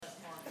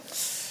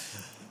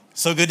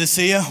So good to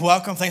see you.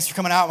 Welcome. Thanks for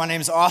coming out. My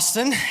name is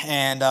Austin,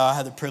 and I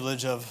had the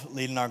privilege of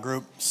leading our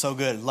group. So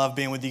good. Love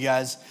being with you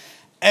guys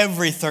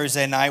every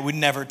Thursday night. We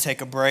never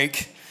take a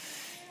break.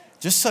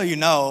 Just so you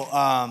know,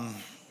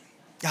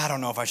 I don't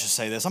know if I should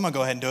say this. I'm going to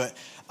go ahead and do it.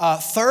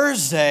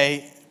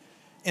 Thursday,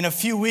 in a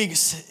few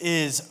weeks,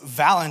 is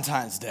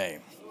Valentine's Day.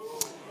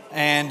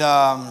 And,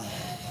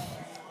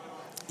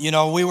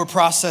 we were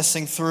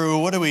processing through,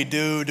 what do we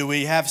do? Do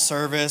we have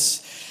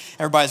service?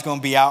 Everybody's going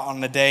to be out on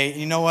the day.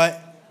 You know what?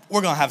 We're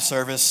going to have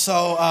service.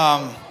 So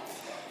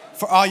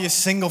for all you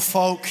single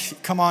folk,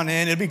 come on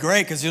in. It'd be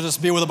great because you'll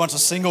just be with a bunch of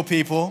single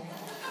people.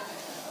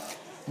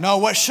 No,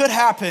 what should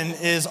happen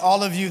is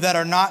all of you that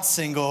are not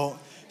single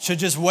should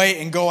just wait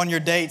and go on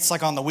your dates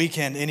like on the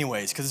weekend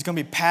anyways, because it's going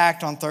to be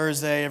packed on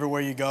Thursday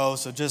everywhere you go.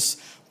 So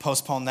just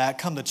postpone that.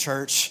 Come to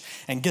church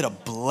and get a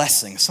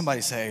blessing.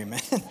 Somebody say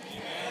amen. Amen.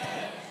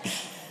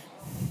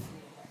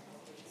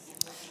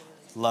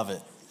 Love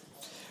it.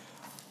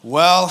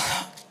 Well,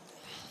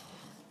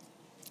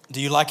 do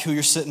you like who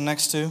you're sitting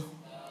next to?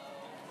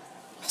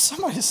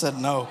 Somebody said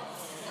no.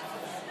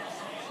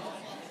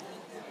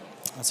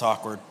 That's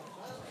awkward.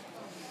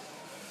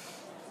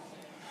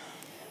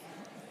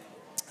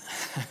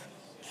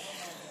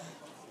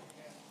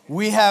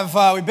 We've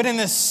been in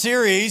this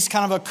series,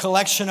 kind of a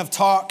collection of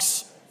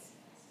talks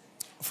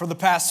for the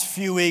past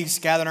few weeks,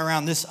 gathering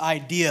around this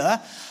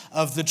idea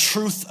of the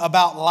truth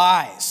about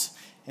lies.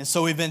 And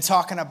so we've been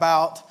talking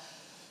about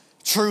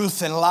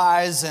truth and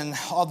lies and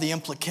all the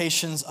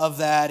implications of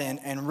that,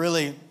 and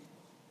really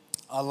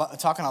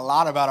talking a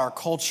lot about our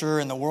culture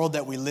and the world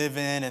that we live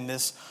in and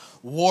this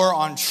war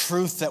on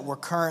truth that we're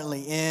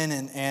currently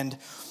in. And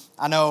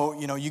I know,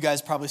 you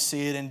guys probably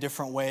see it in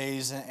different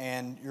ways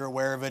and you're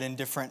aware of it in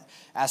different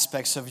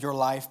aspects of your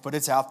life, but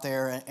it's out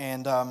there.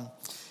 And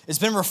it's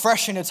been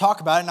refreshing to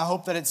talk about it, and I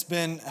hope that it's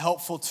been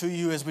helpful to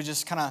you as we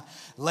just kind of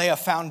lay a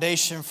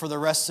foundation for the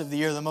rest of the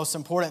year. The most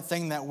important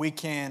thing that we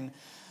can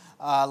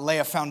lay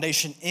a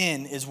foundation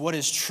in is what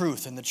is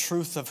truth, and the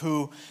truth of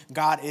who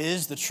God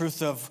is, the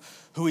truth of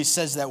who He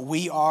says that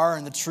we are,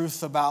 and the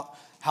truth about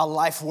how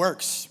life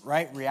works,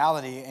 right?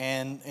 Reality,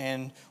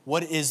 and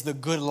what is the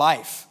good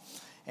life.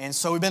 And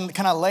so we've been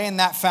kind of laying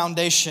that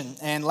foundation.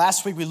 And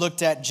last week we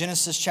looked at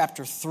Genesis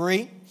chapter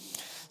 3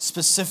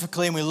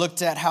 specifically, and we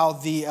looked at how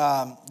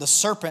the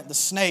serpent, the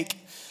snake,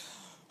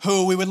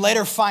 who we would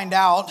later find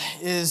out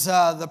is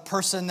the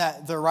person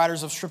that the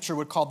writers of Scripture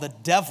would call the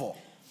devil.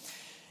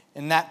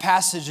 In that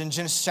passage in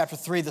Genesis chapter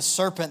 3, the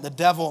serpent, the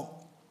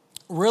devil,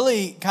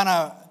 really kind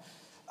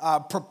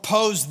of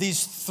proposed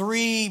these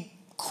three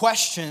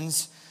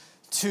questions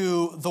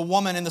to the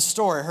woman in the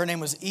story. Her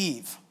name was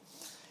Eve.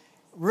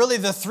 Really,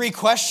 the three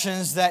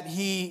questions that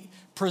he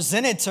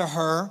presented to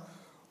her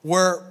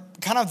were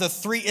kind of the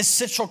three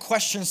essential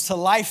questions to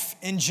life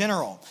in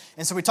general.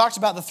 And so we talked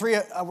about the three.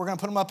 We're going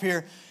to put them up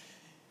here.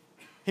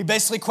 He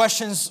basically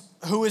questions,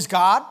 who is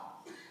God?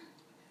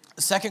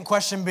 The second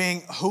question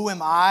being, who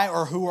am I,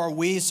 or who are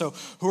we? So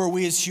who are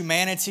we as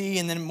humanity?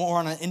 And then more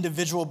on an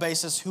individual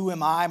basis, who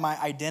am I, my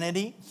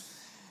identity?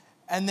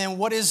 And then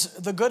what is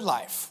the good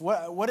life?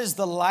 What is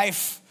the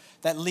life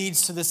that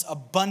leads to this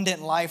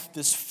abundant life,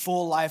 this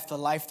full life, the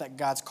life that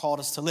God's called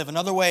us to live?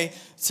 Another way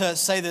to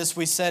say this,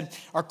 we said,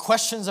 are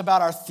questions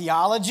about our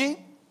theology,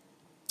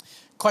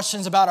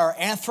 questions about our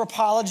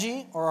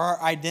anthropology or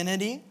our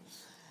identity,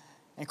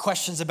 and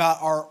questions about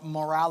our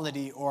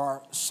morality or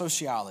our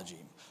sociology.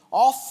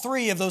 All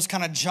three of those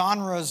kind of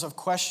genres of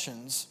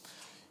questions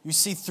you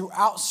see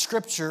throughout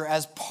Scripture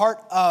as part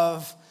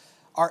of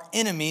our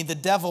enemy, the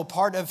devil,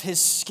 part of his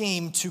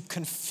scheme to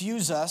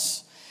confuse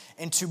us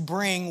and to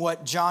bring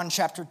what John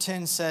chapter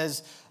 10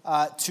 says,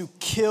 to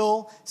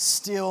kill,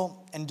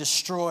 steal, and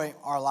destroy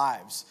our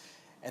lives.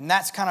 And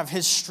that's kind of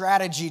his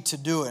strategy to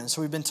do it. And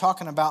so we've been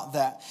talking about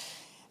that.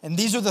 And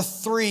these are the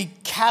three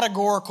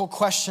categorical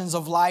questions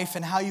of life,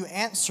 and how you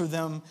answer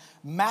them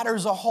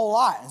matters a whole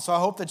lot. And so I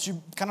hope that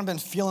you've kind of been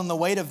feeling the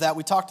weight of that.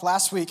 We talked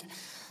last week,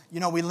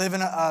 we live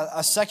in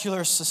a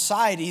secular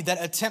society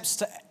that attempts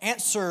to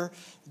answer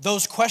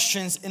those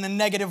questions in a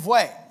negative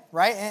way,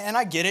 right? And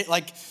I get it.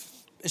 Like,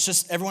 it's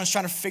just everyone's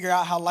trying to figure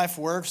out how life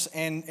works.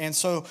 And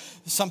so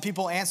some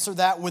people answer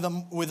that with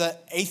an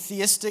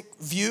atheistic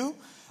view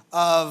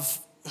of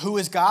who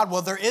is God.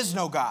 Well, there is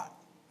no God,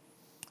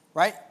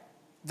 right?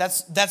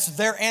 That's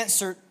their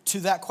answer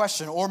to that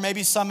question. Or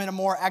maybe some in a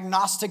more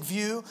agnostic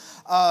view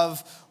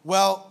of,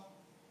 well,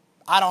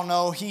 I don't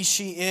know, he,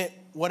 she, it,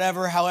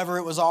 whatever, however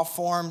it was all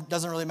formed,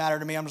 doesn't really matter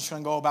to me. I'm just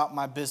going to go about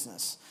my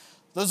business.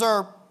 Those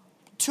are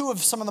two of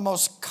some of the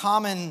most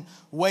common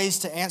ways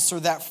to answer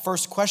that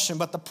first question.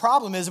 But the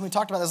problem is, and we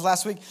talked about this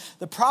last week,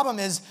 the problem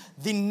is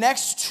the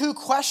next two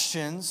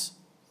questions,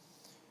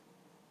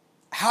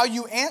 how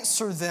you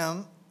answer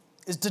them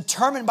is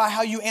determined by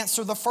how you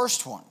answer the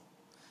first one.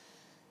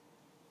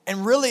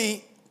 And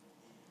really,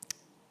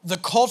 the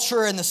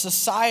culture and the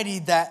society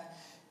that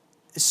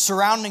is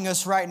surrounding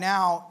us right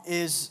now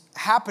is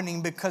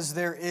happening because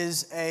there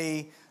is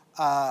really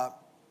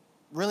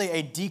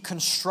a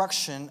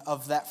deconstruction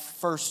of that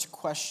first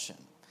question.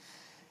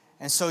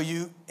 And so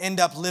you end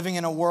up living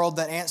in a world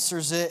that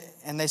answers it,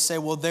 and they say,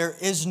 well, there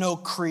is no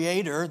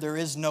creator, there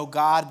is no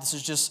God. This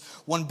is just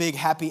one big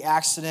happy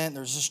accident.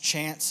 There's just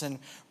chance and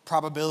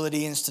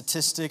probability and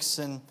statistics.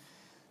 And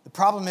the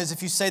problem is,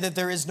 if you say that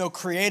there is no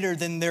creator,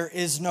 then there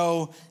is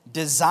no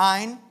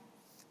design.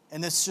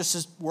 And this just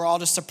is, we're all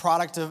just a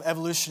product of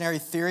evolutionary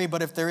theory.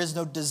 But if there is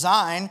no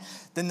design,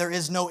 then there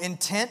is no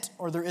intent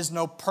or there is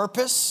no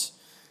purpose.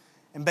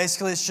 And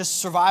basically, it's just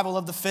survival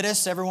of the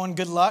fittest. Everyone,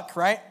 good luck,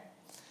 right?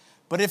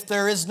 But if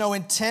there is no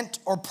intent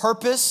or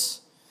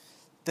purpose,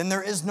 then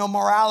there is no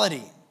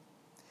morality.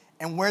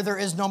 And where there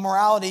is no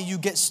morality, you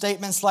get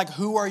statements like,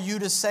 who are you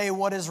to say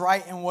what is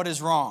right and what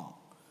is wrong?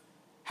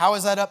 How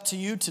is that up to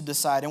you to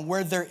decide? And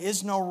where there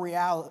is no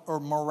reality or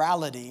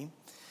morality,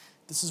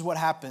 this is what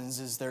happens,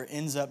 is there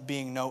ends up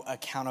being no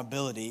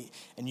accountability.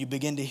 And you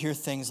begin to hear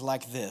things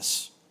like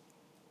this.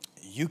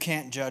 You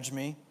can't judge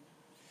me.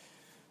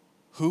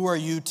 Who are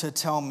you to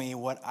tell me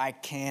what I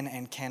can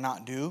and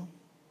cannot do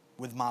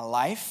with my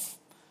life?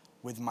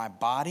 With my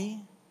body?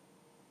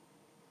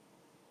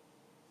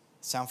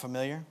 Sound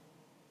familiar?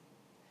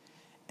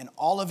 And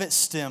all of it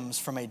stems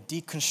from a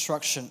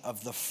deconstruction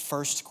of the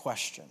first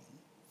question.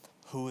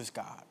 Who is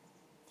God?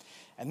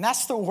 And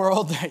that's the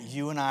world that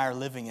you and I are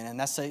living in. And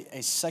that's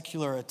a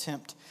secular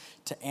attempt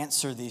to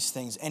answer these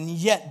things. And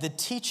yet the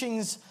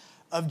teachings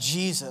of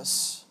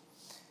Jesus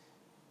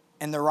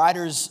and the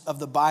writers of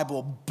the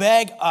Bible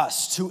beg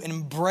us to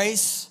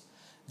embrace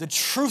the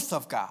truth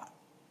of God.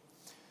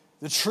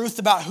 The truth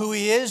about who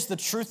he is, the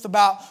truth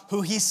about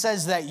who he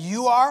says that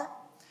you are,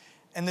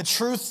 and the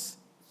truth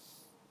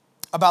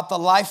about the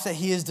life that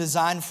he has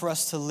designed for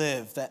us to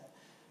live that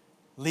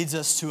leads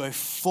us to a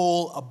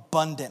full,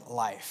 abundant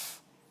life,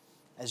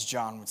 as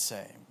John would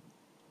say.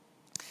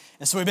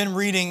 And so we've been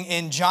reading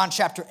in John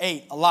chapter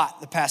 8 a lot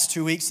the past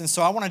 2 weeks. And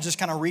so I want to just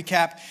kind of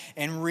recap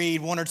and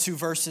read one or two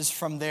verses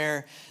from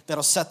there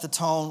that'll set the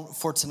tone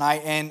for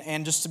tonight.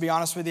 And just to be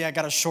honest with you, I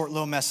got a short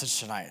little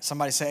message tonight.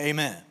 Somebody say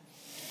amen.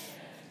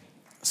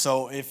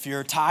 So if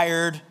you're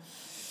tired,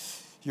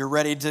 you're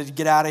ready to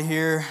get out of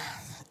here,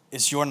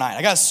 it's your night.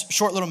 I got a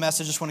short little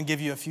message. Just want to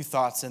give you a few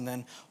thoughts, and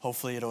then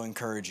hopefully it'll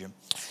encourage you.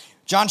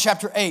 John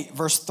chapter 8,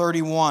 verse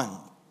 31.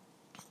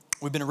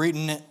 We've been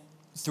reading it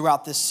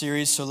throughout this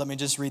series, so let me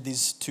just read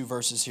these two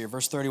verses here.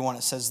 Verse 31,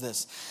 it says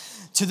this.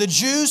 To the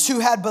Jews who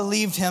had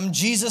believed him,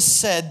 Jesus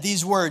said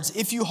these words,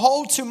 if you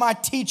hold to my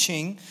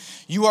teaching,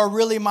 you are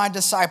really my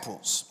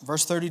disciples.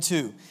 Verse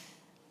 32,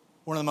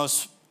 one of the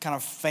most kind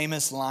of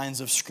famous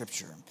lines of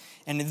Scripture.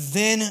 And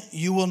then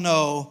you will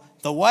know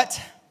the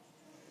what?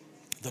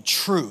 The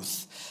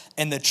truth.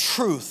 And the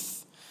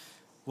truth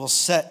will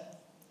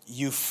set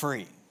you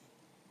free.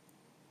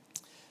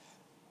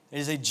 It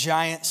is a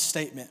giant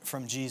statement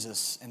from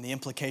Jesus, and the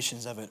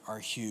implications of it are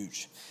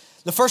huge.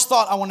 The first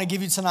thought I want to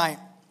give you tonight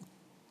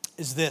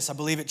is this. I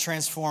believe it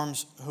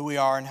transforms who we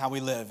are and how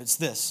we live. It's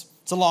this.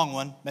 It's a long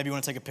one. Maybe you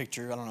want to take a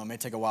picture. I don't know. It may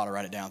take a while to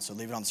write it down, so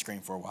leave it on the screen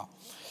for a while.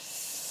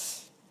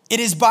 It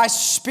is by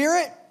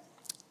spirit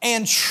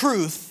and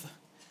truth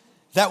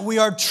that we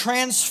are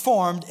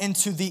transformed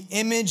into the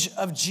image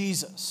of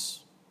Jesus.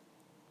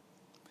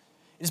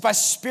 It is by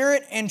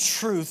spirit and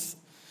truth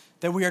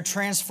that we are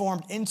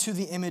transformed into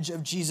the image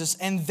of Jesus,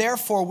 and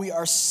therefore we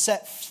are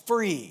set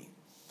free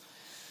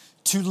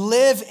to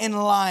live in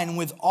line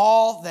with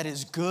all that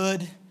is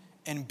good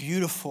and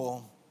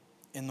beautiful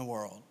in the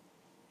world.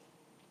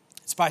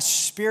 It's by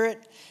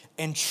spirit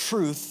and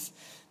truth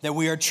that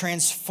we are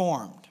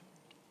transformed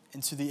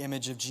into the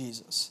image of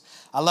Jesus.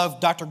 I love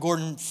Dr.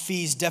 Gordon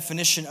Fee's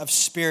definition of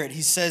spirit.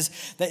 He says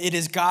that it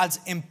is God's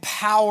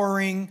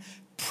empowering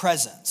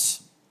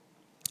presence.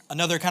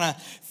 Another kind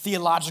of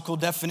theological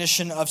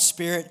definition of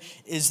spirit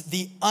is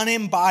the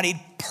unembodied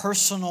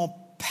personal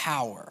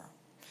power.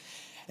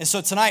 And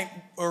so tonight,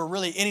 or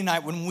really any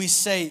night, when we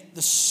say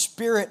the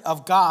Spirit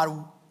of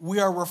God, we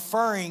are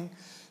referring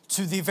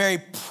to the very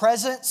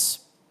presence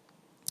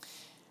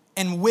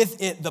and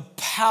with it the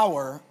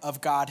power of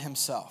God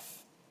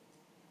himself.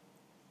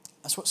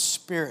 That's what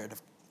Spirit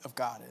of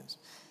God is.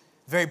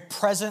 Very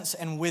presence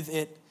and with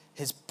it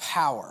his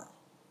power.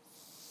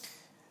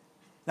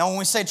 Now, when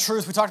we say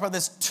truth, we talked about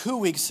this 2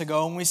 weeks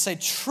ago. When we say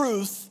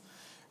truth,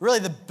 really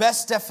the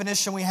best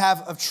definition we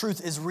have of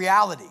truth is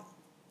reality,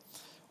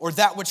 or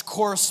that which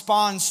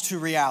corresponds to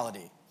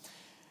reality.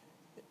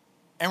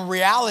 And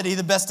reality,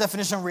 the best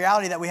definition of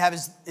reality that we have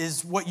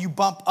is what you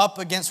bump up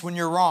against when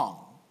you're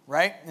wrong,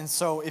 right? And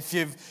so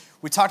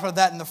we talked about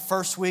that in the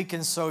first week,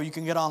 and so you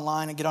can get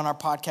online and get on our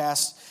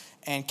podcast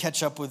and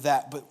catch up with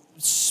that. But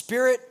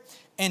spirit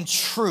and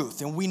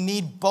truth, and we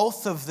need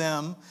both of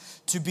them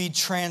to be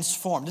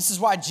transformed. This is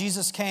why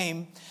Jesus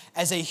came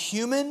as a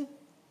human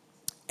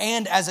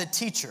and as a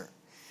teacher.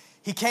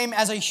 He came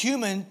as a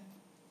human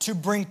to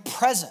bring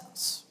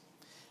presence,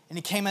 and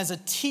he came as a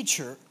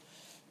teacher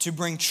to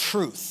bring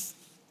truth.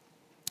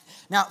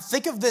 Now,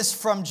 think of this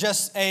from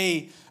just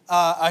a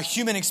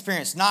human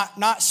experience,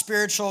 not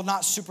spiritual,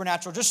 not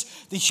supernatural,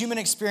 just the human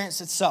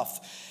experience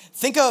itself.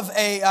 Think of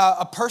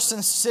a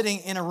person sitting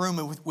in a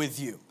room with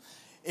you.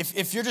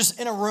 If you're just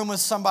in a room with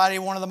somebody,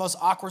 one of the most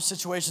awkward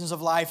situations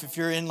of life, if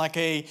you're in like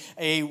a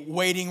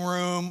waiting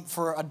room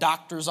for a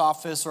doctor's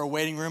office or a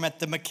waiting room at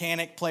the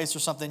mechanic place or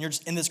something, you're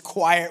just in this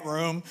quiet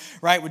room,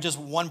 right, with just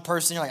one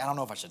person. You're like, I don't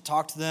know if I should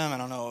talk to them. I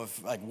don't know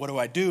if, like, what do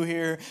I do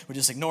here? We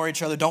just ignore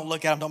each other. Don't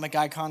look at them. Don't make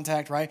eye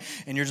contact, right?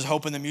 And you're just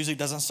hoping the music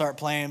doesn't start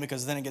playing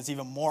because then it gets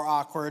even more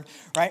awkward,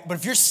 right? But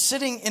if you're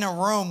sitting in a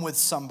room with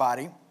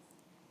somebody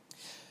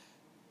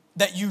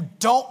that you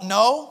don't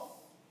know,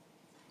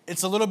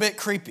 it's a little bit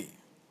creepy.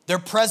 Their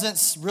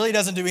presence really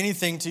doesn't do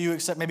anything to you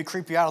except maybe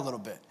creep you out a little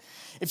bit.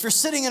 If you're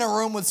sitting in a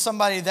room with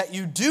somebody that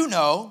you do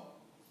know,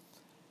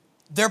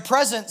 their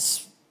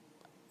presence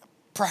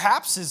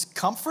perhaps is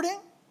comforting.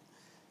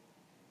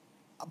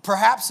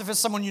 Perhaps if it's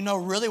someone you know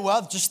really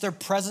well, just their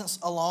presence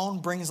alone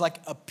brings like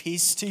a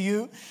peace to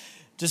you.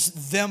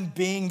 Just them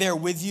being there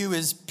with you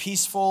is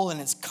peaceful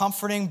and it's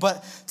comforting.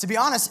 But to be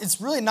honest,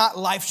 it's really not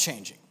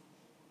life-changing.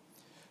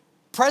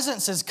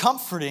 Presence is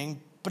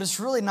comforting, but it's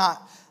really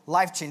not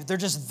life-changing. They're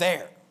just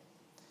there.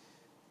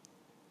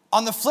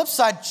 On the flip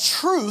side,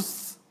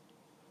 truth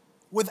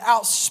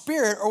without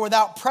spirit or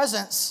without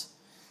presence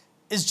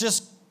is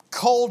just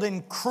cold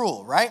and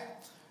cruel, right?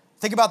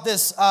 Think about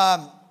this.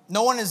 No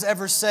one has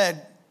ever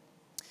said,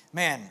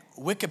 man,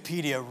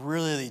 Wikipedia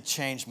really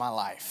changed my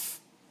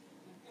life.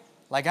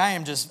 Like I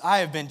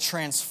have been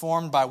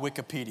transformed by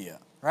Wikipedia,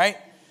 right?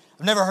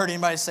 I've never heard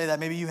anybody say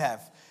that. Maybe you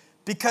have.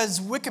 Because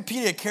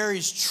Wikipedia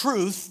carries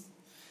truth,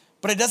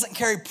 but it doesn't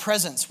carry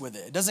presence with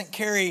it. It doesn't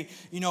carry,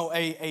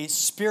 a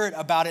spirit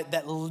about it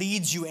that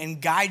leads you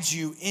and guides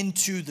you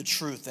into the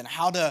truth and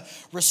how to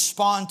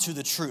respond to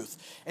the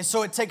truth. And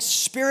so it takes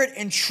spirit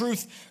and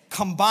truth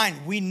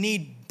combined. We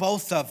need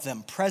both of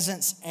them,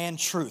 presence and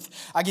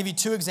truth. I'll give you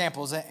two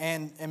examples,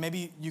 and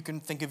maybe you can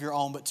think of your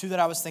own, but two that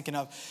I was thinking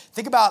of.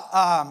 Think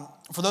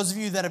about, for those of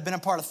you that have been a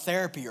part of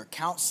therapy or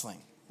counseling,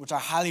 which I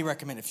highly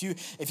recommend. If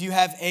you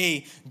have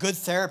a good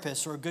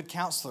therapist or a good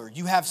counselor,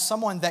 you have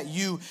someone that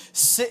you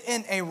sit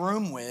in a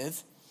room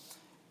with,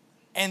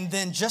 and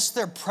then just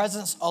their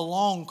presence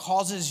alone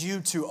causes you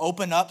to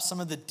open up some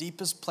of the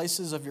deepest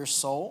places of your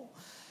soul.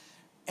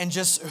 And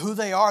just who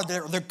they are,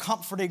 their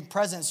comforting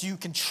presence, you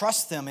can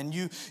trust them and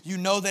you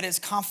know that it's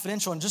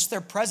confidential. And just their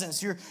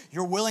presence, you're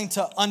willing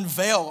to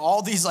unveil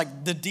all these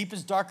like the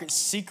deepest,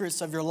 darkest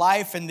secrets of your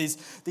life and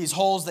these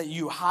holes that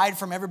you hide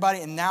from everybody.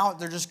 And now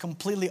they're just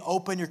completely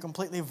open, you're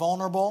completely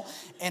vulnerable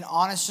and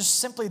honest, just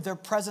simply their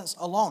presence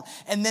alone.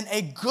 And then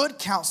a good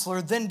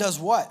counselor then does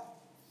what?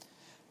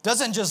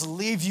 Doesn't just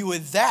leave you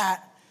with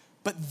that,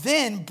 but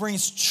then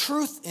brings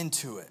truth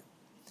into it.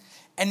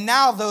 And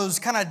now those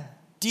kind of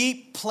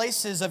deep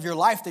places of your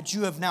life that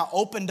you have now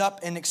opened up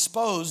and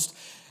exposed,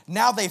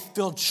 now they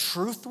fill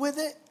truth with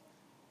it.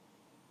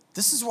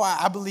 This is why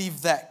I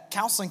believe that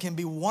counseling can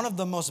be one of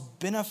the most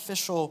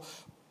beneficial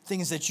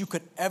things that you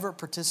could ever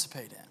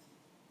participate in,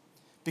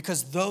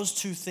 because those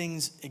two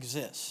things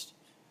exist.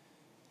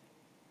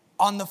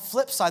 On the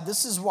flip side,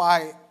 this is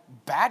why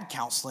bad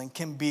counseling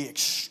can be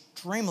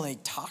extremely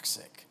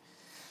toxic.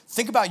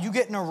 Think about you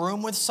get in a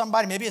room with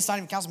somebody, maybe it's not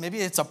even counseling, maybe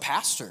it's a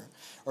pastor,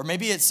 or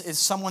maybe it's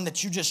someone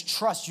that you just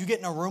trust. You get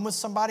in a room with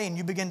somebody and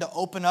you begin to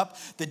open up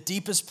the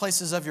deepest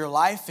places of your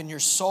life and your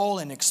soul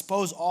and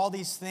expose all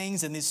these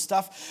things and this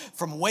stuff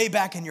from way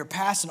back in your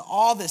past and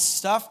all this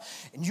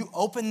stuff. And you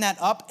open that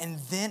up, and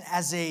then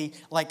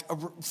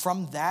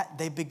from that,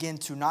 they begin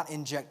to not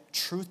inject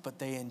truth, but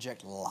they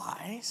inject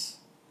lies.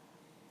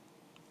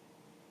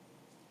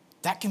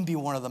 That can be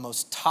one of the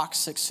most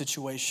toxic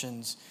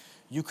situations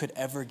you could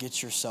ever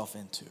get yourself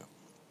into.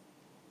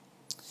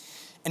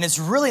 And it's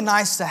really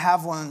nice to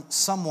have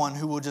someone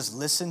who will just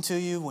listen to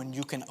you when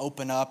you can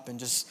open up and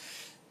just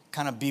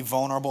kind of be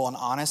vulnerable and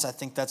honest. I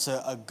think that's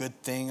a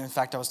good thing. In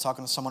fact, I was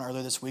talking to someone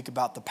earlier this week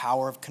about the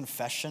power of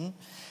confession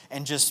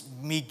and just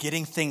me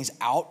getting things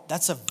out.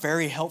 That's a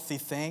very healthy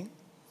thing.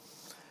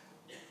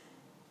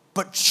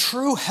 But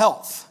true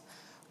health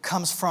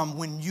comes from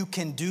when you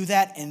can do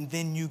that and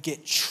then you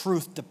get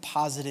truth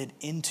deposited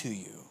into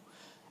you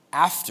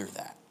after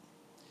that.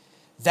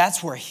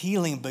 That's where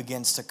healing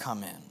begins to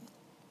come in.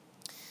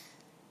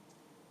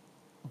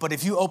 But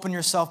if you open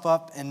yourself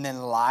up and then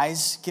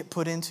lies get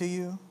put into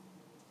you,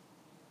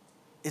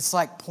 it's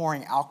like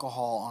pouring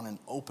alcohol on an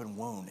open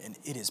wound, and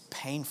it is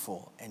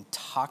painful and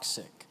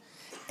toxic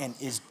and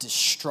is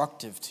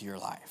destructive to your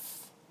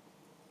life.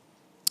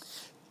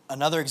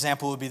 Another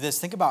example would be this.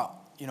 Think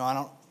about,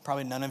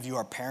 probably none of you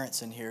are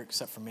parents in here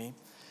except for me.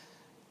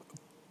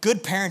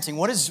 Good parenting.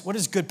 What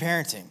is good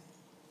parenting?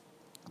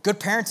 Good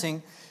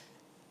parenting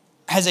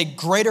has a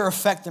greater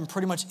effect than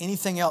pretty much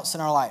anything else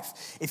in our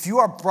life. If you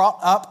are brought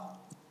up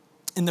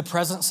in the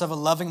presence of a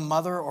loving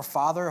mother or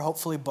father,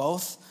 hopefully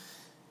both,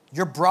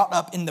 you're brought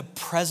up in the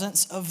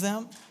presence of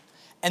them.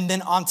 And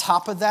then on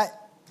top of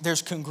that,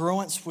 there's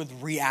congruence with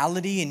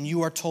reality, and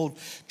you are told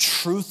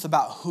truth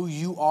about who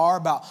you are,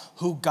 about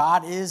who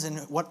God is, and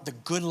what the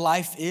good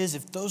life is.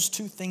 If those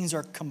two things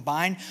are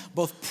combined,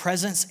 both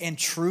presence and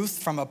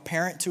truth from a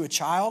parent to a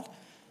child,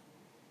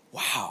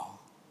 wow,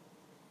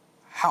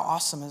 how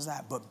awesome is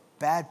that? But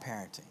bad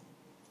parenting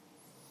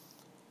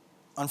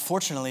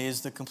unfortunately,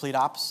 is the complete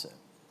opposite.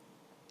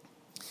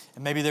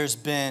 And maybe there's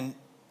been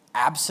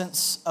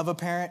absence of a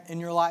parent in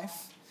your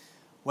life,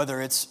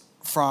 whether it's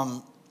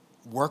from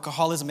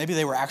workaholism. Maybe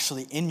they were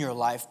actually in your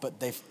life, but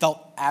they felt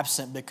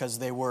absent because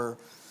they were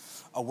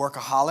a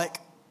workaholic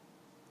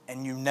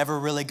and you never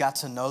really got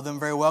to know them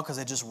very well because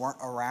they just weren't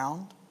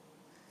around.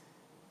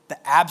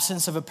 The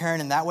absence of a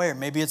parent in that way, or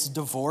maybe it's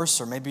divorce,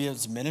 or maybe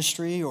it's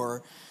ministry,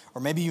 or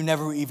maybe you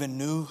never even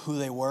knew who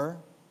they were.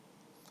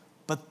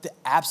 But the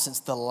absence,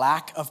 the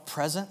lack of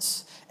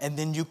presence, and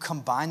then you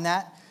combine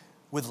that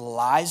with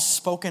lies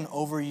spoken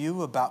over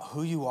you about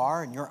who you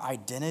are and your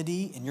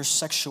identity and your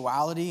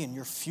sexuality and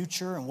your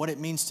future and what it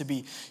means to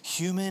be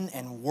human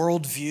and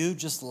worldview,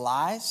 just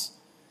lies.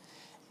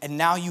 And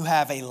now you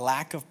have a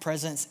lack of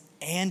presence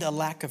and a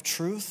lack of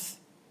truth.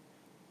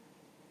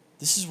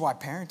 This is why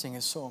parenting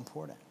is so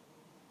important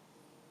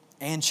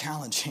and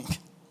challenging.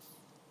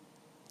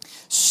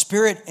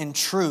 Spirit and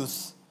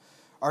truth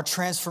are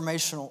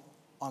transformational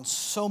on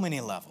so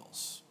many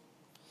levels.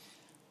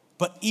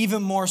 But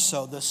even more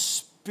so, the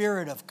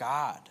Spirit of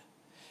God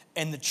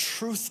and the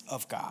truth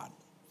of God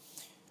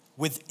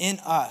within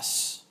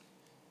us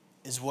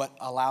is what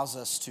allows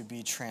us to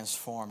be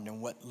transformed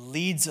and what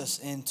leads us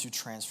into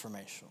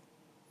transformation.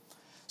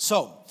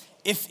 So,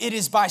 if it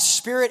is by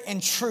Spirit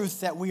and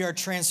truth that we are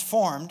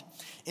transformed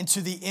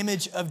into the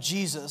image of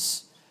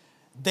Jesus,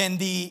 then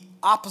the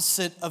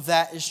opposite of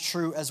that is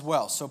true as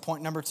well. So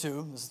point number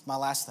 2, this is my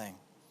last thing.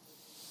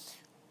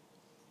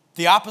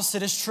 The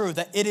opposite is true,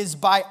 that it is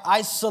by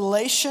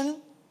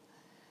isolation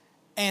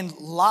and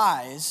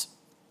lies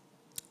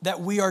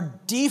that we are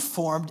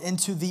deformed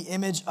into the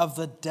image of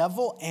the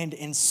devil and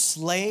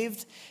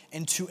enslaved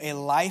into a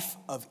life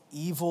of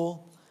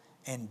evil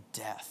and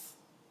death.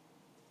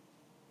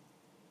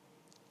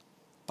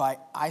 By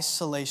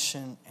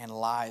isolation and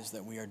lies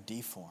that we are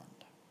deformed.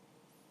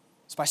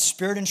 It's by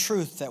Spirit and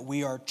truth that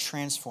we are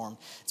transformed.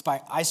 It's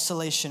by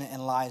isolation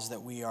and lies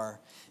that we are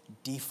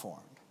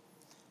deformed.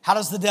 How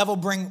does the devil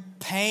bring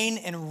pain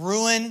and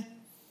ruin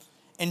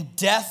and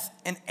death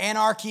and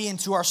anarchy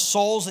into our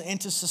souls and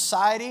into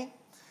society?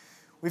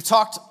 We've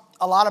talked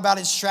a lot about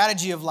his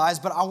strategy of lies,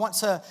 but I want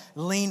to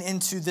lean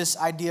into this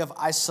idea of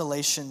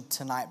isolation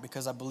tonight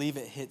because I believe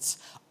it hits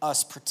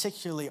us,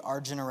 particularly our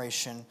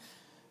generation,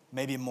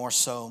 maybe more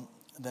so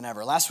than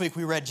ever. Last week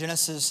we read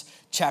Genesis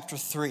chapter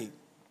 3.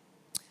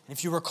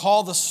 If you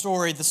recall the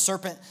story, the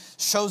serpent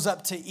shows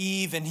up to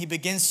Eve and he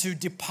begins to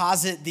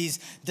deposit these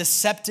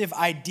deceptive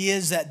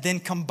ideas that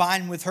then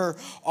combine with her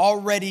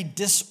already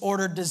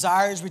disordered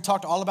desires. We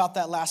talked all about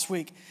that last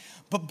week.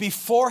 But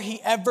before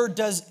he ever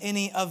does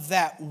any of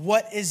that,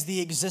 what is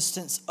the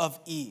existence of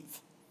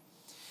Eve?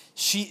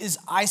 She is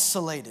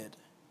isolated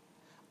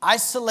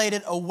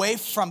away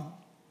from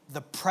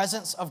the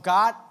presence of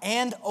God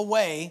and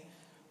away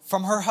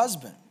from her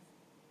husband.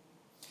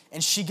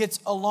 And she gets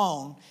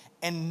alone.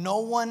 And no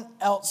one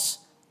else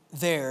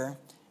there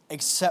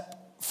except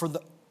for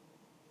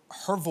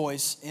her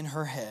voice in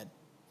her head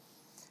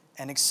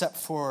and except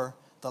for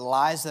the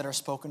lies that are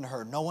spoken to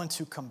her. No one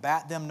to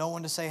combat them. No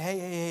one to say,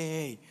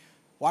 hey,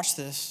 watch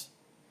this.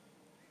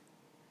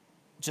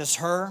 Just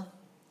her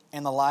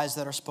and the lies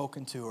that are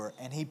spoken to her.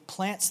 And he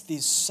plants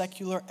these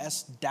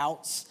secular-esque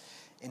doubts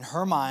in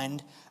her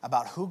mind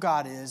about who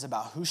God is,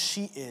 about who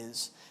she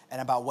is,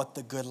 and about what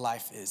the good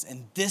life is.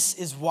 And this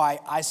is why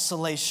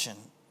isolation,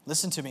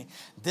 listen to me,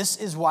 this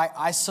is why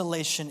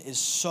isolation is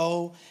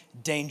so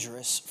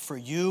dangerous for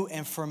you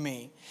and for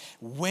me.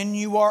 When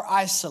you are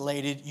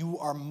isolated, you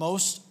are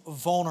most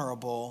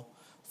vulnerable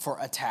for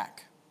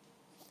attack.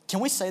 Can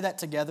we say that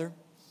together?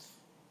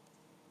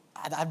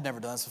 I've never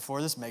done this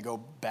before. This may go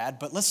bad,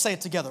 but let's say it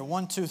together.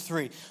 1, 2,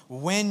 3.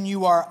 When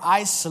you are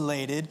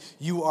isolated,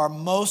 you are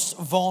most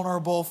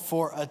vulnerable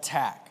for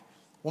attack.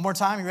 One more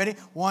time, you ready?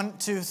 1,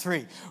 2,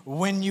 3.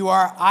 When you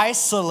are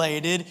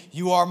isolated,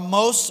 you are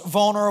most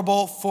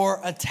vulnerable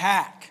for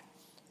attack.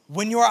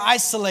 When you are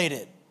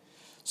isolated.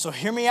 So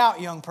hear me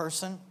out, young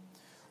person.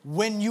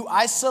 When you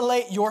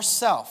isolate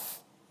yourself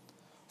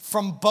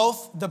from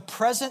both the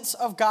presence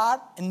of God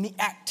and the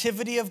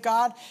activity of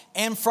God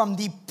and from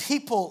the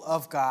people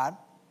of God,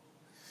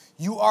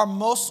 you are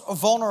most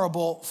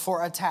vulnerable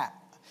for attack.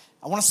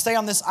 I want to stay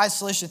on this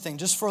isolation thing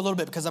just for a little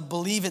bit because I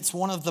believe it's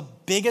one of the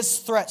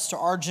biggest threats to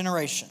our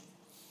generation.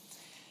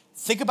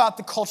 Think about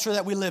the culture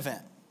that we live in.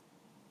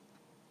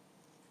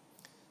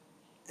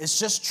 It's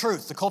just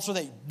truth. The culture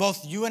that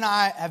both you and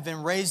I have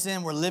been raised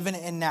in, we're living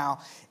in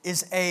now,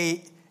 is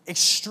a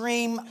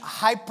extreme,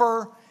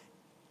 hyper,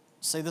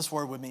 say this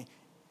word with me,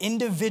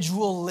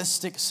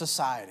 individualistic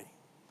society.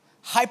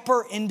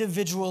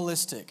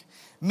 Hyper-individualistic,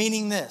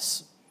 meaning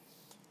this.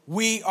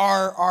 We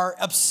are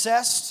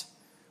obsessed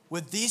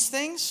with these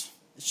things.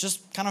 It's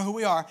just kind of who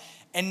we are.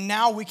 And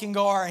now we can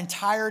go our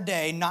entire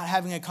day not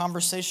having a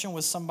conversation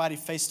with somebody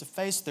face to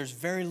face. There's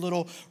very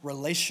little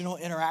relational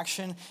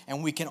interaction,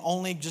 and we can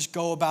only just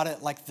go about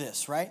it like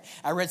this, right?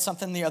 I read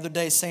something the other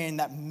day saying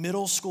that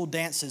middle school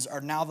dances are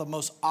now the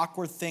most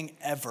awkward thing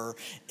ever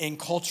in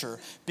culture,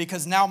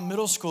 because now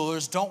middle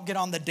schoolers don't get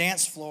on the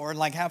dance floor and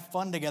like have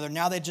fun together.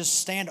 Now they just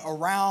stand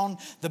around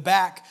the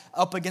back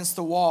up against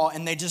the wall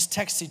and they just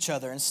text each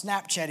other and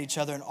Snapchat each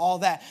other and all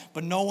that,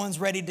 but no one's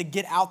ready to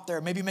get out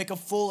there, maybe make a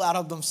fool out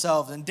of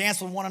themselves and dance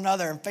with one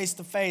another and face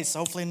to face.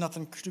 Hopefully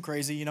nothing too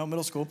crazy,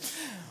 middle school.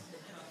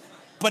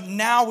 But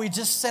now we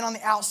just sit on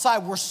the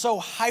outside. We're so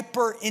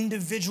hyper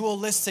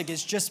individualistic.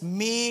 It's just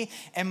me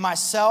and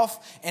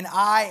myself and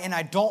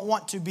I don't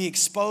want to be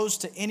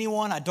exposed to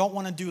anyone. I don't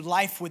want to do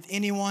life with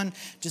anyone.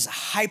 Just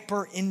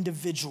hyper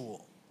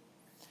individual.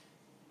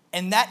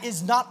 And that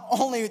is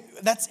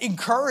that's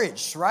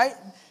encouraged, right?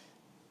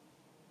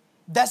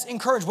 That's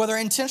encouraged, whether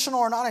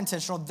intentional or not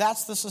intentional.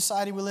 That's the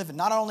society we live in.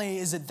 Not only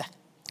is it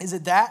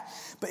that,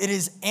 but it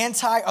is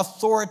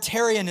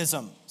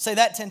anti-authoritarianism. Say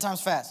that 10 times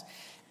fast.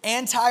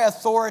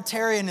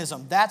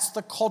 Anti-authoritarianism. That's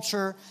the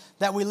culture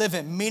that we live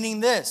in. Meaning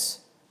this,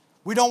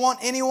 we don't want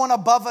anyone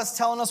above us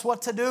telling us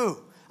what to do.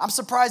 I'm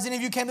surprised any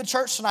of you came to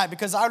church tonight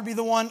because I would be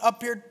the one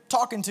up here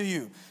talking to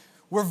you.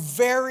 We're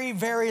very,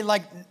 very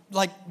like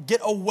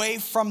get away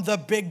from the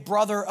big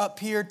brother up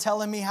here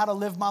telling me how to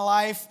live my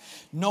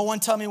life. No one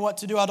tell me what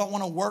to do. I don't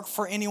want to work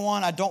for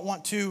anyone. I don't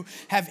want to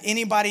have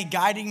anybody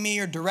guiding me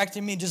or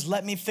directing me. Just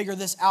let me figure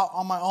this out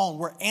on my own.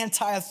 We're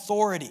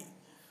anti-authority.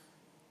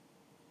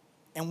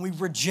 And we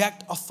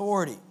reject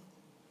authority.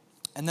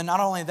 And then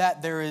not only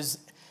that, there is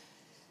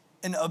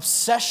an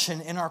obsession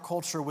in our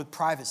culture with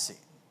privacy.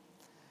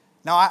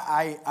 Now,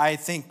 I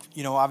think,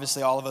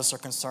 obviously all of us are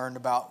concerned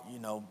about,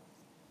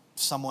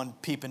 someone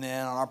peeping in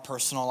on our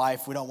personal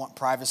life. We don't want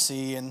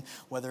privacy, and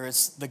whether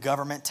it's the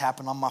government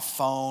tapping on my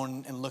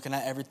phone and looking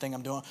at everything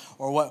I'm doing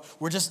or what,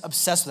 we're just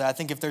obsessed with that. I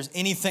think if there's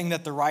anything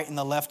that the right and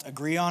the left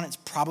agree on, it's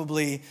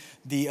probably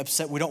we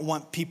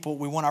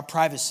want our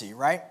privacy,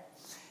 right?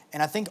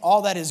 And I think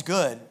all that is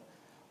good,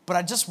 but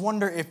I just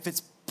wonder if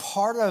it's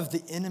part of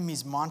the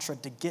enemy's mantra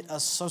to get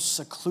us so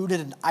secluded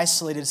and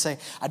isolated to say,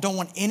 I don't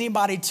want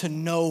anybody to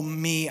know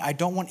me. I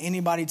don't want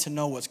anybody to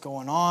know what's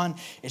going on.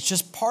 It's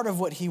just part of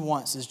what he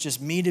wants is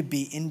just me to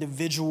be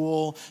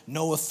individual,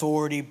 no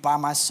authority, by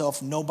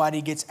myself.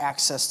 Nobody gets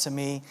access to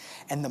me.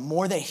 And the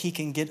more that he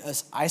can get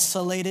us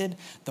isolated,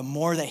 the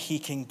more that he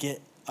can get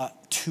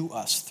to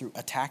us through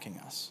attacking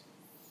us.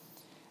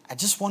 I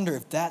just wonder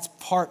if that's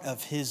part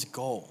of his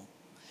goal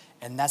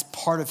and that's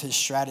part of his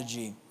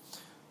strategy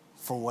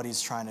for what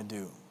he's trying to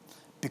do.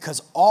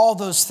 Because all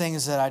those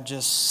things that I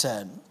just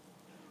said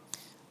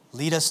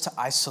lead us to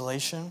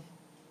isolation.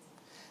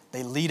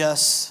 They lead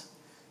us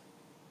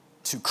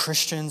to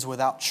Christians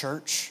without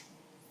church,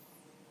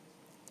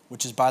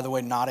 which is, by the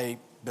way, not a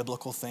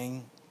biblical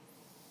thing.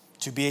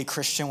 To be a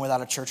Christian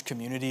without a church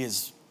community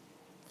is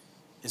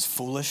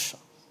foolish.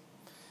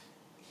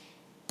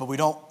 But we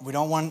don't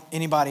want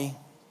anybody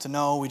to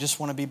know. We just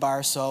want to be by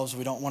ourselves.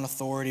 We don't want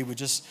authority.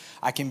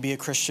 I can be a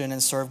Christian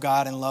and serve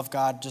God and love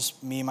God,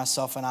 just me,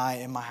 myself, and I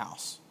in my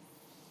house.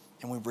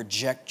 And we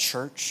reject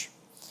church.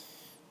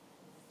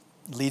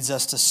 It leads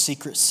us to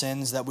secret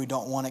sins that we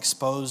don't want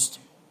exposed.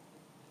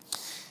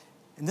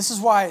 And this is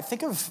why,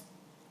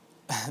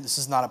 this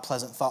is not a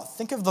pleasant thought.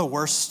 Think of the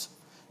worst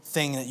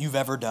thing that you've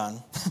ever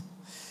done.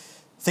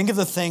 Think of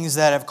the things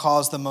that have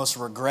caused the most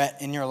regret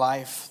in your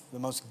life, the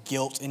most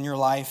guilt in your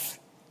life.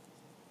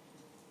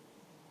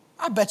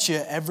 I bet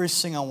you every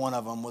single one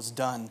of them was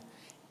done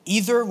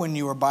either when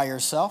you were by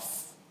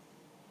yourself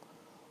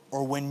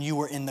or when you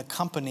were in the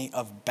company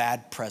of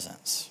bad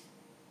presence.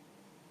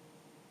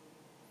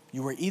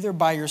 You were either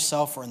by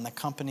yourself or in the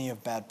company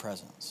of bad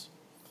presence.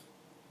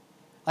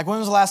 Like, when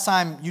was the last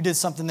time you did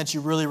something that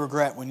you really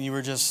regret when you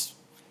were just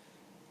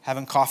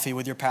having coffee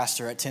with your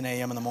pastor at 10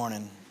 a.m. in the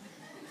morning?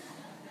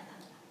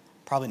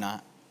 Probably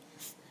not.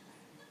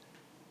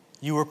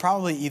 You were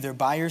probably either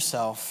by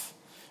yourself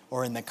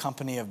or in the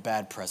company of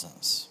bad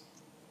presence.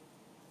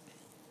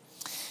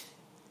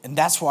 And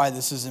that's why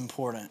this is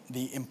important,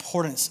 the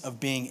importance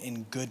of being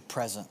in good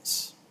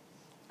presence.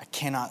 I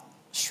cannot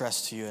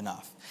stress to you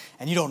enough.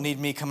 And you don't need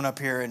me coming up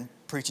here and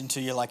preaching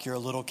to you like you're a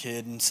little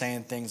kid and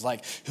saying things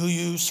like, who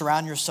you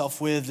surround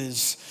yourself with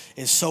is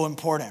so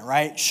important,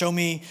 right? Show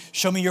me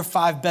your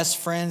 5 best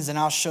friends and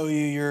I'll show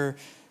you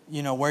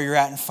where you're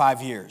at in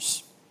 5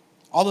 years.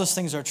 All those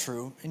things are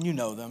true and you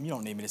know them. You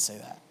don't need me to say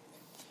that.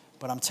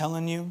 But I'm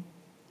telling you,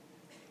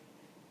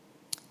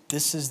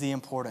 this is the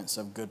importance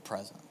of good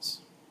presence.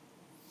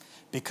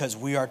 Because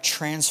we are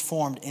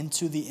transformed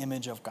into the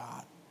image of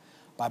God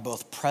by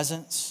both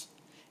presence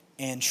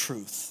and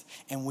truth.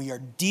 And we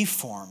are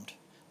deformed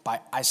by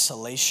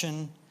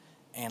isolation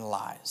and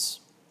lies.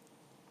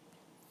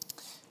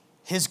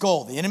 His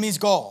goal, the enemy's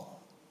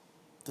goal,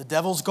 the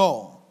devil's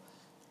goal,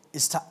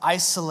 is to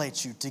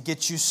isolate you, to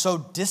get you so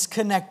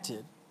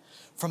disconnected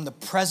from the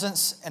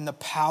presence and the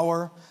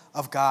power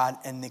of God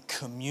and the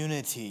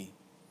community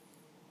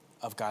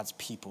of God's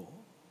people.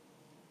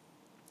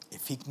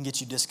 If he can get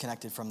you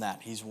disconnected from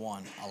that, he's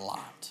won a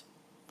lot.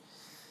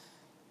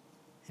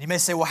 And you may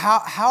say, well,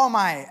 how am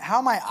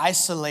I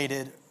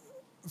isolated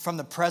from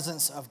the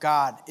presence of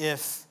God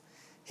if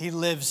he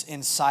lives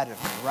inside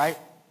of me, right?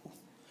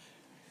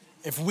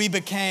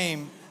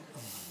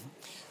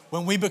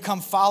 When we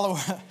become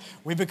followers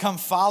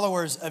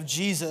of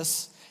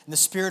Jesus, and the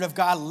Spirit of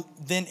God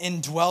then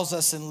indwells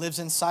us and lives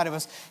inside of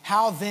us,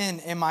 how then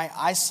am I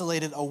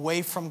isolated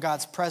away from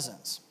God's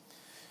presence?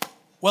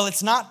 Well,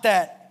 it's not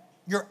that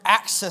your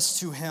access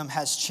to him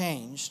has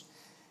changed.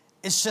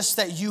 It's just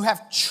that you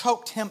have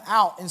choked him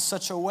out in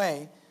such a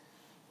way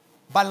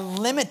by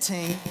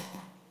limiting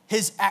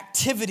his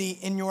activity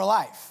in your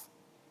life.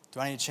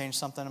 Do I need to change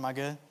something? Am I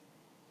good?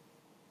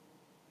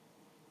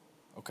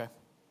 Okay.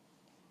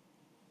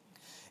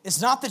 It's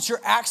not that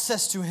your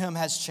access to him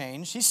has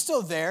changed. He's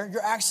still there.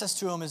 Your access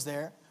to him is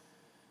there.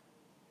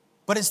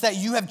 But it's that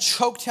you have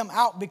choked him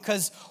out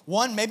because,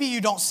 one, maybe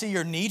you don't see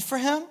your need for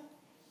him.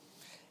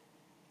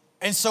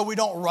 And so we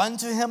don't run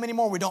to him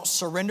anymore. We don't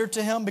surrender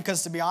to him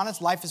because, to be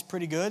honest, life is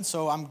pretty good,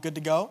 so I'm good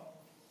to go.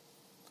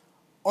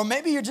 Or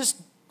maybe you're just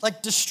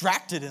like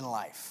distracted in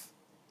life.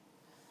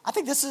 I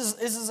think this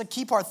is a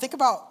key part. Think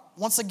about,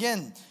 once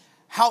again,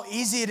 how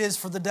easy it is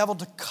for the devil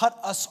to cut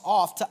us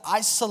off, to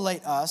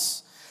isolate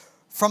us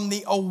from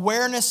the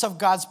awareness of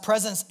God's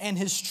presence and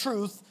his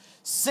truth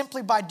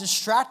simply by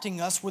distracting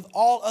us with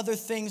all other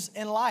things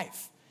in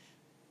life.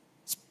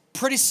 It's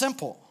pretty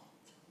simple.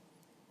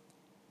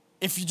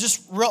 If you're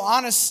just real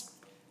honest,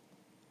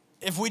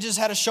 if we just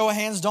had a show of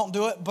hands, don't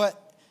do it.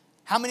 But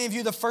how many of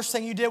you, the first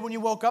thing you did when you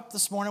woke up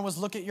this morning was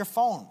look at your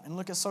phone and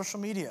look at social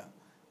media?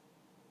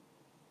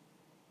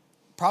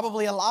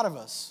 Probably a lot of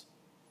us.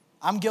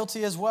 I'm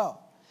guilty as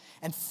well.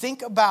 And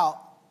think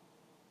about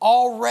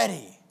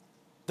already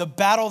the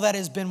battle that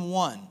has been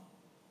won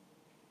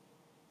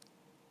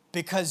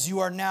because you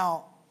are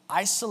now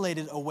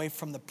isolated away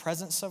from the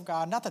presence of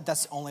God. Not that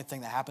that's the only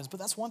thing that happens, but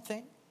that's one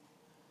thing.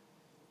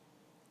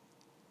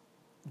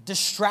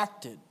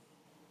 Distracted.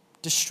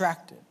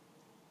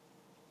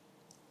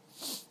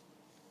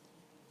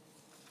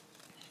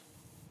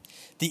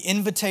 The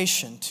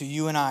invitation to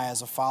you and I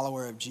as a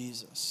follower of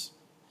Jesus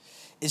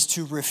is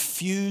to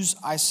refuse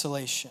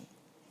isolation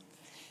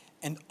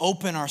and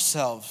open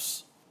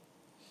ourselves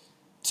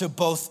to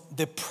both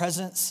the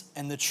presence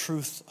and the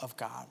truth of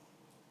God.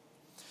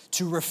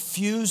 To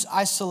refuse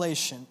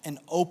isolation and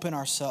open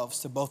ourselves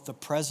to both the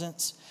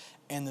presence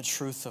and the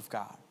truth of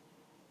God.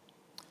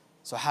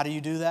 So how do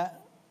you do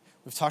that?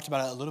 We've talked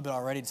about it a little bit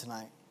already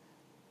tonight.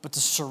 But to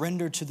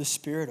surrender to the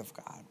Spirit of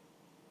God.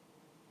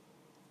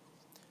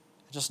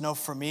 I just know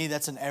for me,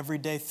 that's an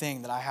everyday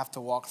thing that I have to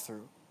walk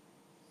through.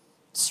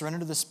 Surrender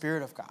to the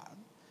Spirit of God.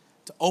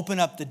 To open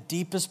up the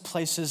deepest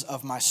places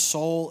of my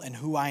soul and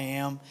who I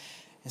am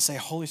and say,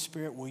 Holy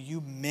Spirit, will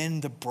you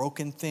mend the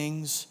broken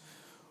things?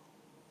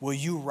 Will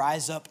you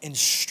rise up in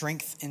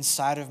strength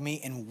inside of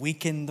me and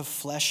weaken the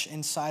flesh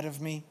inside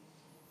of me?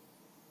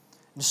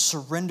 And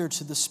surrender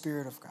to the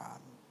Spirit of God.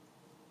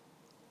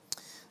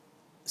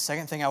 The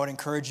second thing I would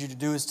encourage you to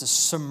do is to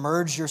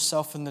submerge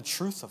yourself in the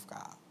truth of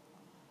God.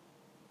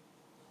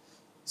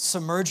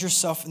 Submerge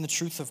yourself in the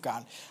truth of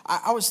God.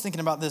 I was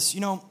thinking about this.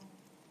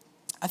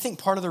 I think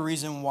part of the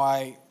reason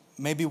why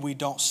maybe we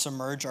don't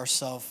submerge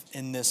ourselves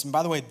in this, and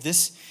by the way,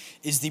 this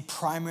is the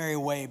primary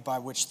way by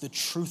which the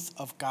truth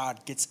of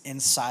God gets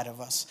inside of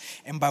us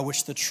and by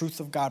which the truth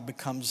of God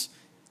becomes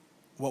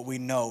what we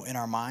know in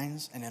our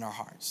minds and in our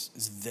hearts,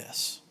 is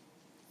this.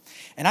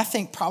 And I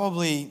think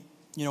probably,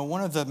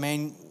 one of the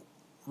main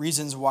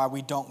reasons why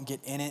we don't get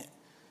in it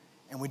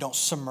and we don't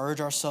submerge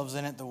ourselves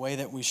in it the way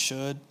that we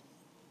should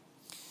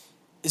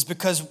is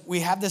because we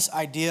have this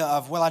idea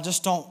of, well, I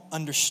just don't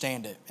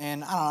understand it.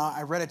 And I don't know,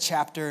 I read a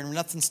chapter and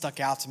nothing stuck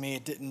out to me.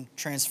 It didn't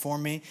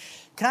transform me.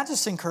 Can I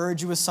just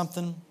encourage you with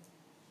something?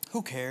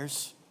 Who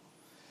cares?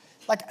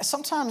 Like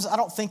sometimes I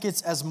don't think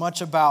it's as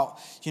much about,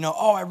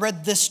 I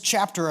read this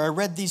chapter, or I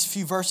read these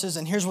few verses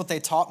and here's what they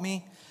taught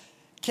me.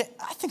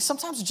 I think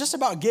sometimes it's just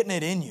about getting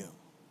it in you.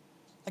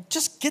 Like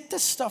just get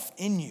this stuff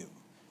in you.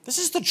 This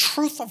is the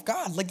truth of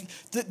God, like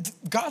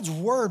God's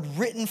word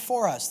written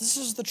for us. This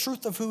is the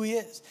truth of who he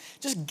is.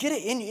 Just get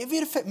it in you.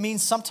 Even if it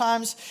means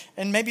sometimes,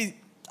 and maybe,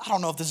 I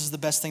don't know if this is the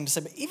best thing to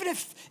say, but even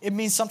if it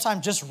means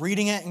sometimes just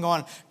reading it and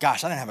going,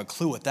 gosh, I didn't have a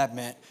clue what that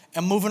meant,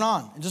 and moving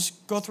on and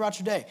just go throughout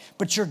your day.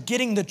 But you're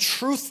getting the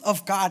truth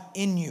of God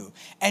in you.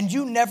 And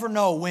you never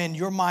know when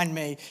your mind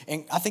may,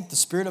 and I think the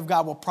Spirit of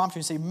God will prompt you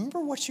and say, remember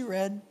what you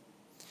read?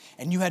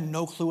 And you had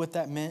no clue what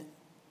that meant?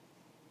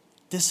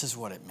 This is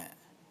what it meant.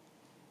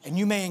 And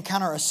you may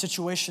encounter a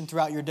situation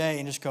throughout your day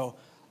and just go,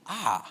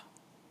 I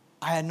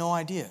had no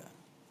idea,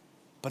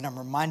 but I'm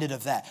reminded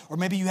of that. Or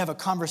maybe you have a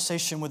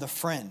conversation with a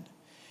friend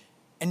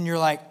and you're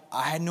like,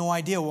 I had no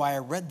idea why I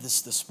read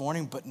this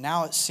morning, but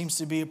now it seems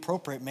to be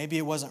appropriate. Maybe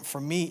it wasn't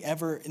for me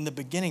ever in the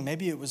beginning.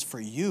 Maybe it was for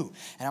you,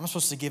 and I'm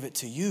supposed to give it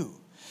to you.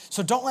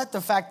 So don't let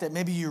the fact that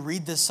maybe you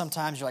read this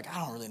sometimes, you're like, I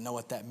don't really know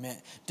what that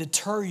meant,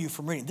 deter you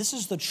from reading. This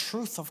is the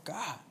truth of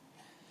God.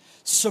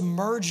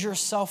 Submerge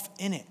yourself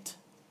in it.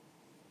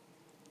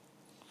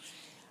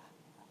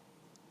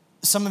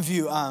 Some of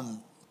you,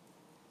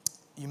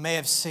 you may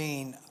have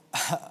seen,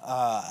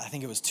 I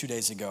think it was 2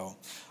 days ago,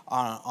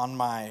 on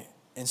my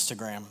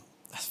Instagram.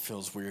 It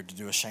feels weird to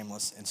do a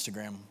shameless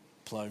Instagram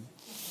plug.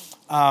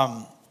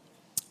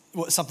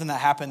 Something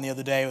that happened the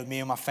other day with me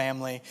and my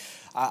family.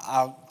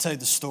 I'll tell you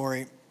the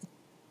story.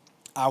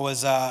 I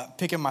was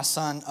picking my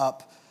son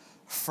up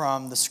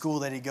from the school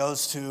that he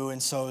goes to,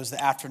 and so it was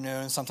the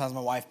afternoon. Sometimes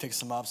my wife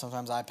picks him up,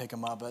 sometimes I pick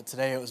him up, but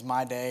today it was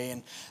my day,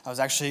 and I was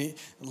actually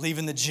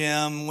leaving the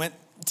gym, went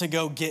to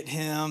go get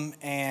him,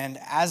 and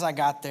as I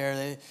got there,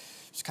 it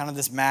was kind of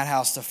this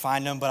madhouse to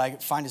find him, but I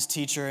find his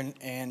teacher,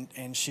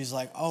 and she's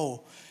like,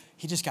 oh,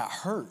 he just got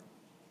hurt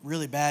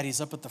really bad.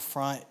 He's up at the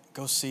front.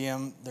 Go see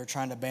him. They're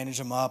trying to bandage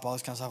him up, all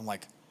this kind of stuff. I'm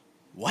like,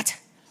 what?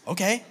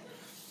 Okay.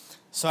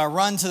 So I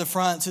run to the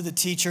front to the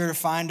teacher to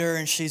find her,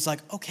 and she's like,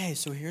 okay,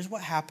 so here's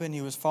what happened.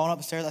 He was falling up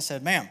the stairs. I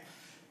said, ma'am,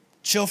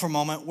 chill for a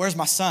moment. Where's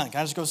my son?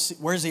 Can I just go see,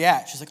 where's he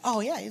at? She's like,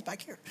 oh, yeah, he's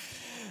back here.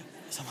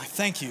 So I'm like,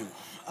 thank you.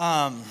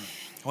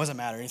 It wasn't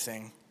mad or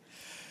anything.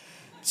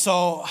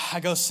 So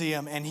I go see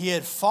him, and he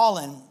had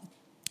fallen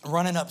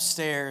running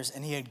upstairs,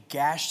 and he had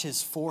gashed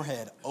his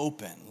forehead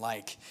open.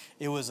 Like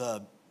it was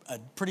a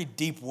pretty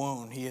deep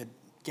wound. He had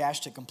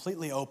gashed it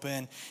completely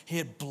open. He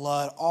had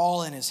blood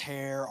all in his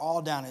hair,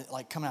 all down,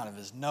 like coming out of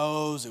his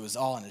nose. It was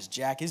all in his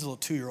jacket. He's a little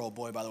 2-year-old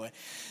boy, by the way.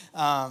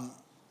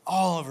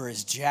 All over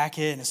his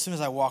jacket. And as soon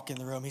as I walk in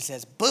the room, he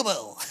says, boo-boo.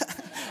 All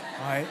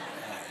right.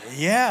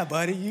 Yeah,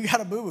 buddy, you got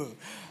a boo-boo.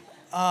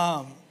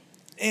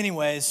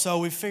 Anyways, so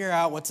we figure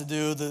out what to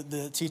do.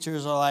 The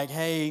teachers are like,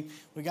 hey,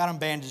 we got him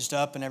bandaged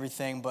up and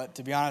everything, but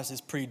to be honest,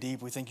 it's pretty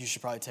deep. We think you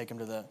should probably take him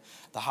to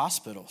the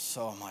hospital.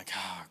 So I'm like,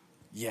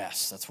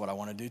 yes, that's what I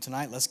want to do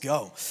tonight. Let's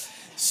go.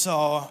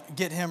 So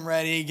get him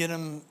ready, get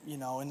him,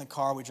 in the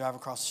car. We drive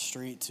across the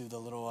street to the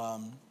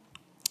little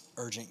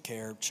urgent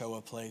care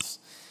CHOA place.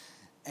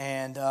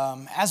 And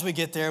as we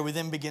get there, we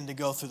then begin to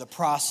go through the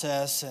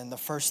process. And the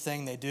first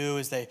thing they do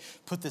is they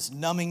put this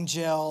numbing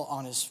gel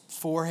on his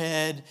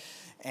forehead.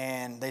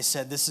 And they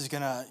said this is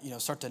going to,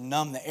 start to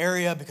numb the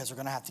area because we're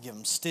going to have to give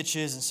him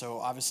stitches. And so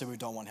obviously we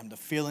don't want him to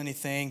feel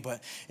anything,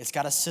 but it's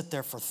got to sit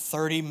there for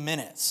 30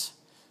 minutes.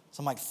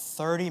 So I'm like,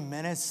 30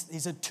 minutes?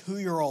 He's a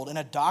 2-year-old in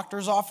a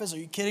doctor's office? Are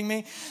you kidding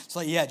me? It's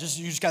like, yeah, you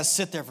just got to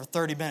sit there for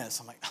 30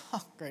 minutes. I'm like,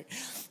 oh, great.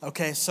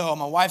 Okay, so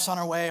my wife's on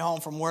her way home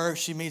from work.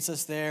 She meets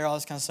us there, all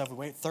this kind of stuff. We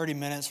wait 30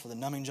 minutes for the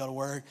numbing gel to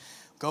work.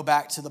 Go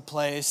back to the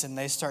place, and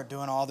they start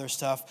doing all their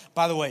stuff.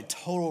 By the way,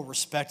 total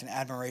respect and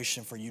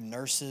admiration for you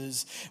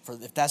nurses.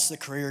 If that's the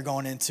career you're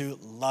going into,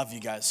 love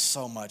you guys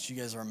so much. You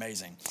guys are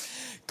amazing.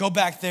 Go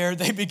back there.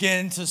 They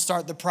begin to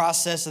start the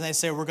process, and they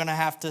say, we're going to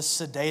have to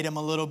sedate him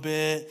a little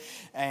bit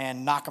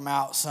and knock him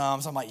out some.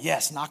 So I'm like,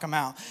 yes, knock him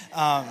out.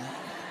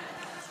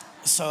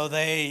 So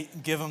they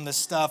give him this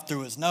stuff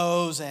through his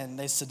nose, and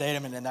they sedate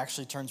him, and it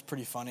actually turns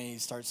pretty funny. He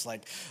starts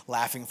like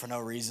laughing for no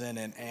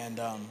reason,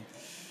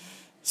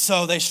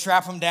 so they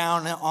strap him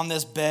down on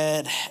this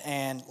bed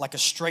and like a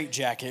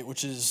straitjacket,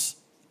 which is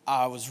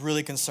I was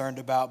really concerned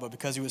about, but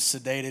because he was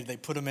sedated, they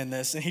put him in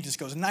this, and he just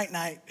goes, night,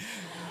 night.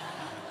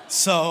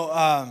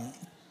 So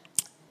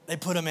they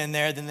put him in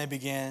there, then they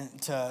begin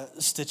to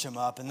stitch him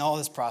up, and all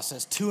this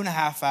process.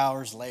 2.5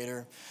 hours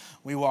later,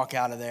 we walk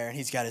out of there, and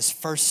he's got his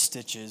first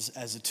stitches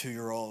as a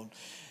 2-year-old.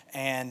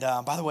 And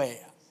by the way,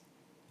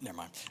 never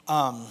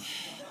mind.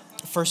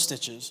 First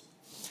stitches.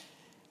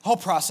 The whole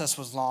process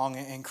was long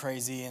and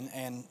crazy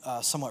and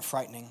somewhat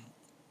frightening.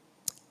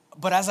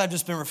 But as I've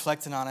just been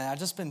reflecting on it, I've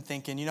just been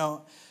thinking,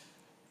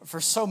 for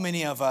so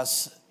many of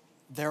us,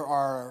 there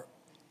are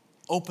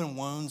open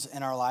wounds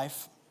in our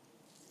life.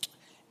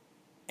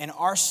 And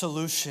our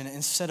solution,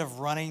 instead of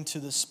running to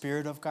the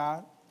Spirit of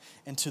God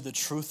and to the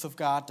truth of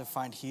God to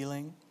find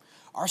healing,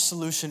 our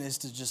solution is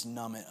to just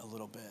numb it a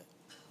little bit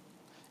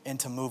and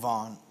to move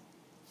on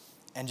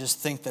and just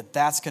think that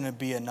that's going to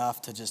be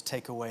enough to just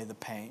take away the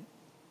pain.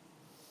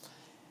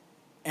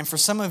 And for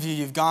some of you,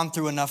 you've gone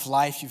through enough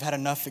life, you've had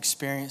enough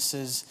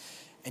experiences,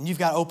 and you've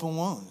got open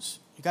wounds.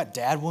 You've got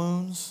dad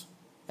wounds,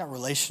 you've got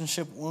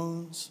relationship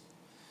wounds,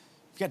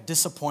 you've got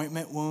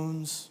disappointment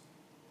wounds,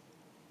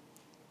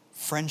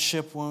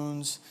 friendship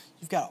wounds.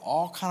 You've got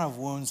all kind of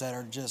wounds that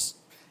are just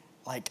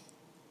like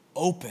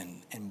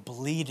open and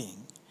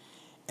bleeding.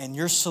 And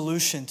your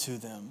solution to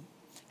them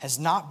has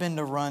not been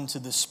to run to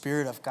the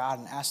Spirit of God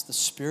and ask the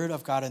Spirit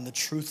of God and the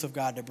truth of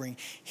God to bring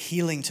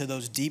healing to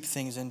those deep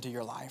things into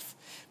your life.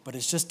 But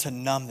it's just to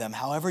numb them.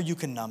 However you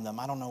can numb them.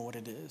 I don't know what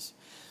it is.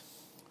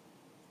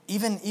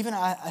 Even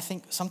I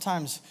think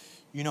sometimes,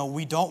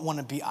 we don't want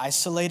to be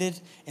isolated.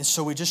 And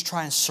so we just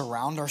try and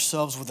surround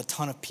ourselves with a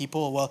ton of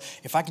people. Well,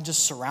 if I can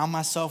just surround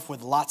myself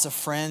with lots of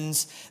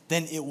friends,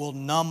 then it will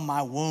numb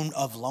my wound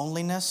of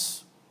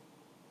loneliness.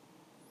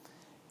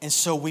 And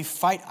so we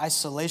fight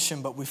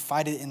isolation, but we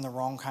fight it in the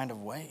wrong kind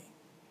of way.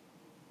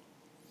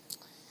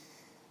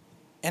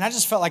 And I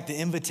just felt like the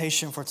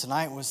invitation for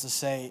tonight was to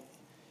say,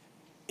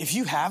 if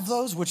you have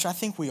those, which I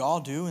think we all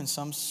do in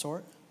some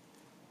sort,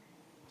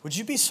 would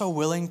you be so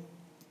willing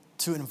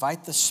to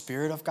invite the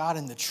Spirit of God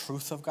and the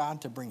truth of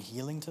God to bring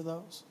healing to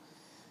those?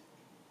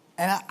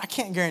 And I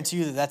can't guarantee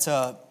you that that's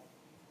a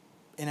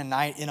in a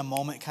night, in a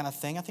moment kind of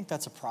thing. I think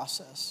that's a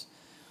process.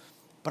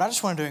 But I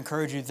just wanted to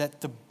encourage you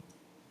that the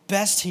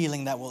best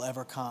healing that will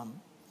ever come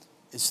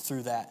is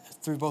through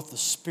that, through both the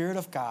Spirit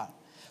of God,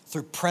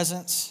 through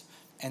presence,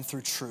 and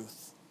through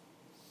truth.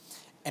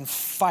 And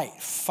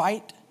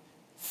fight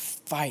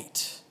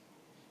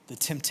the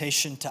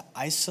temptation to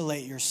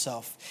isolate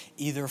yourself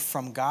either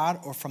from God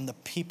or from the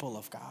people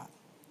of God.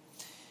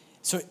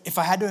 So if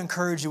I had to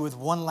encourage you with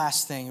one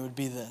last thing, it would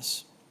be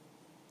this.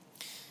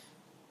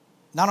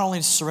 Not only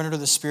to surrender to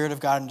the Spirit of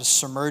God and to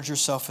submerge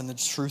yourself in the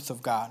truth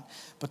of God,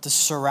 but to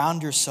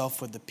surround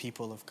yourself with the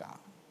people of God.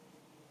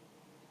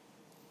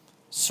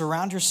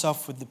 Surround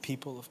yourself with the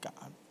people of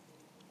God.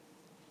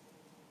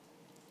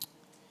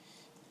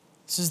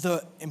 This is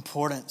the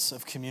importance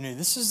of community.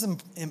 This is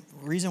the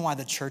reason why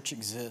the church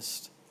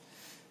exists.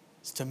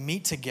 It's to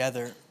meet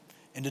together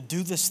and to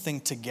do this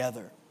thing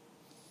together.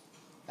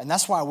 And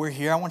that's why we're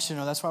here. I want you to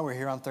know that's why we're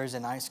here on Thursday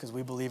nights, because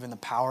we believe in the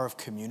power of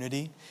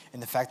community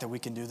and the fact that we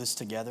can do this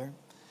together.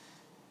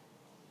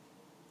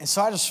 And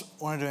so I just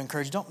wanted to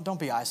encourage you, don't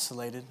be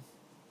isolated.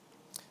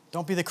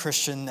 Don't be the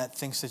Christian that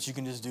thinks that you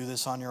can just do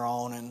this on your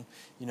own and,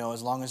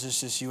 as long as it's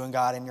just you and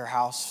God in your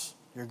house,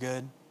 you're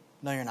good.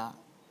 No, you're not.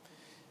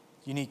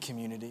 You need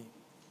community.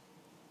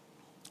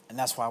 And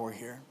that's why we're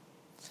here.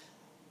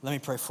 Let me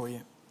pray for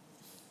you.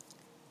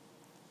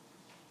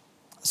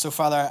 So,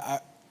 Father,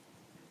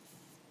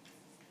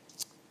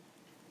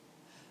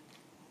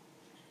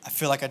 I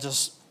feel like I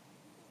just,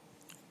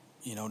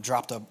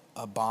 dropped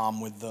a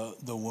bomb with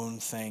the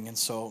wound thing. And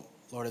so,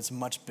 Lord, it's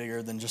much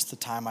bigger than just the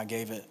time I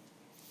gave it.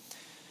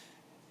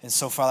 And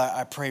so, Father,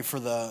 I pray for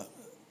the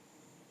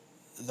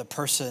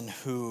person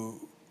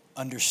who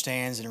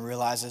understands and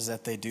realizes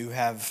that they do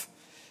have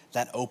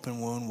that open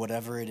wound,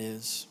 whatever it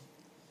is.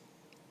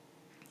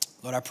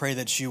 Lord, I pray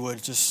that you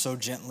would just so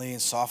gently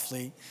and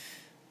softly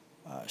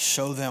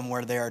show them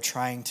where they are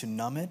trying to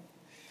numb it,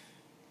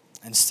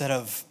 instead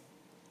of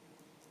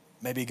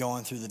maybe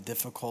going through the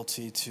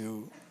difficulty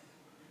to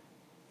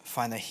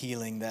find the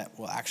healing that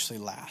will actually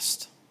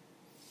last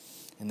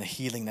and the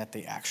healing that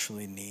they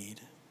actually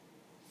need.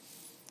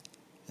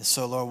 And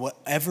so, Lord,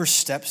 whatever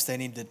steps they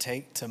need to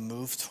take to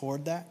move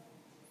toward that,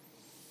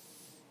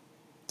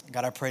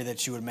 God, I pray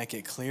that you would make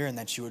it clear and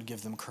that you would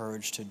give them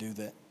courage to do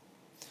that.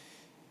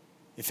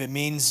 If it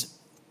means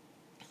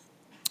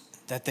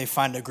that they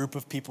find a group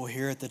of people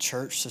here at the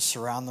church to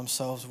surround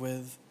themselves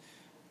with,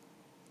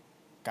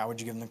 God, would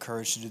you give them the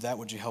courage to do that?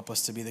 Would you help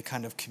us to be the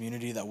kind of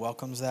community that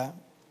welcomes that?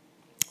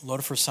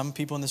 Lord, for some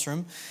people in this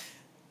room,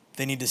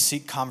 they need to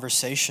seek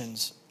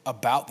conversations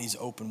about these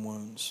open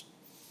wounds,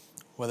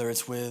 whether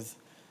it's with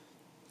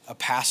a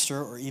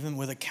pastor or even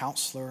with a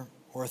counselor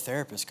or a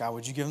therapist. God,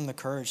 would you give them the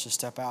courage to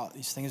step out?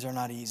 These things are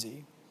not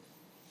easy.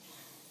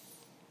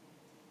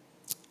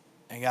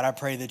 And God, I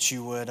pray that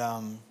you would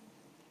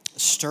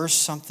stir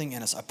something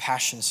in us, a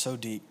passion so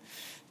deep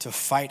to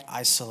fight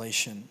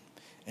isolation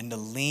and to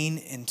lean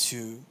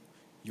into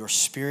your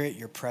Spirit,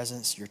 your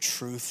presence, your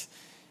truth,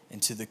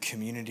 into the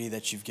community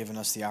that you've given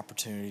us the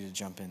opportunity to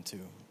jump into.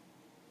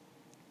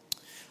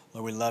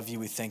 Lord, we love you.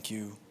 We thank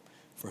you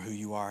for who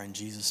you are. In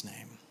Jesus'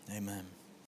 name, amen.